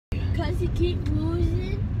to keep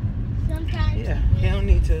losing. Sometimes you win. You don't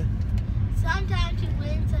need to. Sometimes you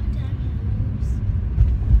win, sometimes you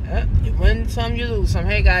lose. You win some, you lose some.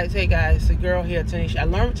 Hey guys, it's the girl here, Tanisha. I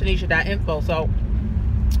learned Tanisha.info. So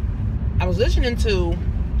I was listening to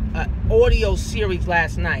an audio series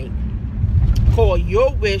last night called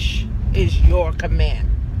Your Wish is Your Command.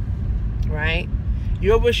 Right?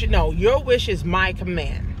 Your wish is my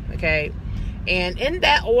command. Okay? And in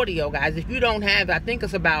that audio, guys, if you don't have, I think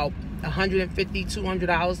it's about $150,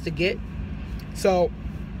 $200 to get. So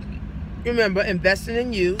remember, investing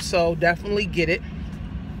in you, so definitely get it.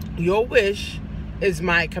 Your wish is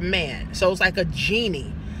my command. So it's like a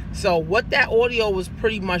genie. So what that audio was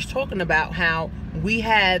pretty much talking about, how we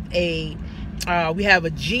have a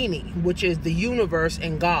genie, which is the universe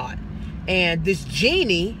and God. And this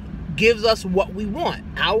genie gives us what we want.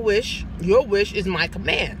 Our wish, your wish is my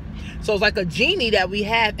command. So it's like a genie that we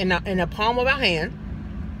have in the palm of our hand.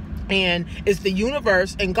 And it's the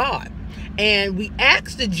universe and God. And we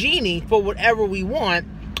ask the genie for whatever we want,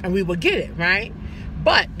 and we will get it, right?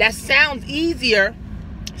 But that sounds easier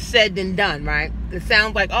said than done, right? It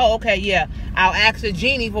sounds like, oh, okay, yeah, I'll ask the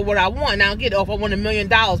genie for what I want, and I'll get it. Oh, if I want $1 million,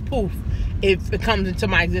 poof, if it comes into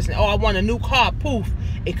my existence. Oh, I want a new car, poof,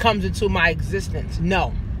 it comes into my existence.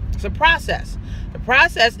 No, it's a process. The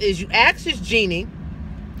process is you ask this genie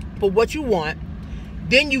for what you want,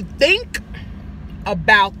 then you think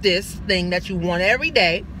about this thing that you want every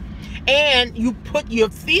day, and you put your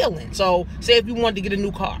feeling. So say if you wanted to get a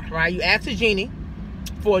new car, right? You ask the genie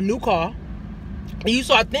for a new car, and you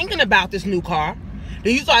start thinking about this new car.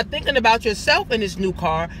 Then you start thinking about yourself in this new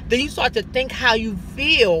car. Then you start to think how you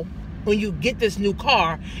feel when you get this new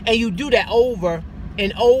car, and you do that over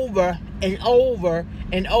and over and over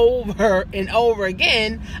and over and over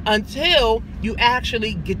again until you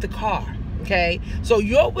actually get the car. Okay, so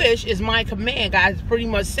your wish is my command, guys. It's pretty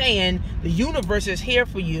much saying the universe is here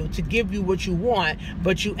for you to give you what you want,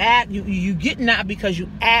 but you get not because you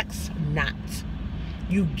ask not.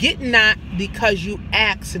 You get not because you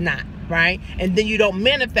ask not, right? And then you don't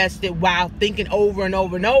manifest it while thinking over and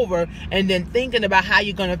over and over, and then thinking about how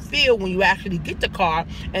you're gonna feel when you actually get the car,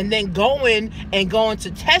 and then going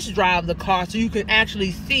to test drive the car so you can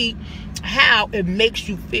actually see how it makes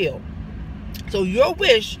you feel. So your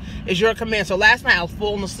wish is your command. So last night I was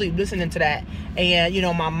falling asleep listening to that, and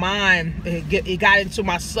my mind, it got into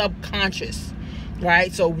my subconscious,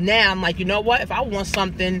 right? So now I'm like, you know what? If I want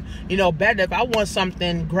something, better, if I want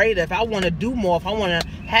something greater, if I want to do more, if I want to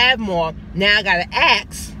have more, now I got to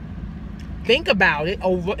ask, think about it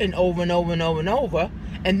over and over and over and over and over,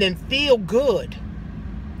 and then feel good,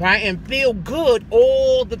 right? And feel good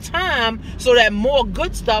all the time so that more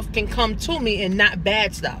good stuff can come to me and not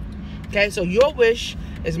bad stuff. Okay, so your wish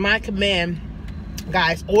is my command,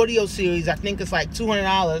 guys. Audio series. I think it's like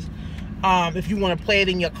 $200. If you want to play it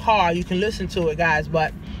in your car, you can listen to it, guys.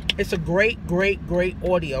 But it's a great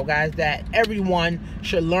audio, guys, that everyone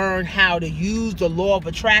should learn how to use the law of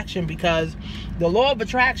attraction, because the law of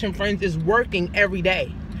attraction, friends, is working every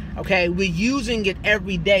day. Okay, we're using it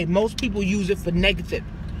every day. Most people use it for negative.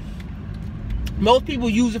 Most people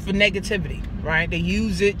use it for negativity, right? They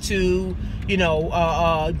use it to,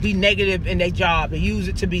 be negative in their job. They use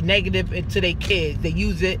it to be negative to their kids. They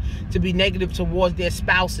use it to be negative towards their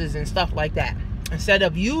spouses and stuff like that, instead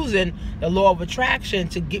of using the law of attraction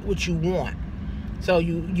to get what you want. So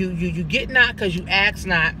you get not because you ask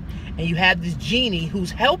not, and you have this genie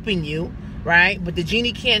who's helping you, right? But the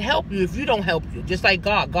genie can't help you if you don't help you. Just like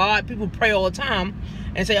God, people pray all the time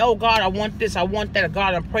and say, oh God, I want this, I want that.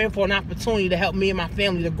 God, I'm praying for an opportunity to help me and my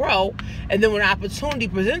family to grow. And then when an opportunity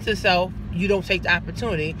presents itself, you don't take the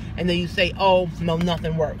opportunity, and then you say, oh no,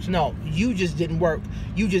 nothing works. No, you just didn't work.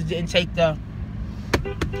 You just didn't take the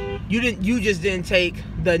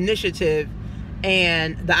initiative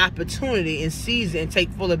and the opportunity and seize it and take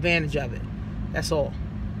full advantage of it. That's all.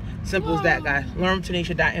 Simple as that, guys. Learn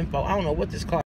Tanisha.info. I don't know what this called.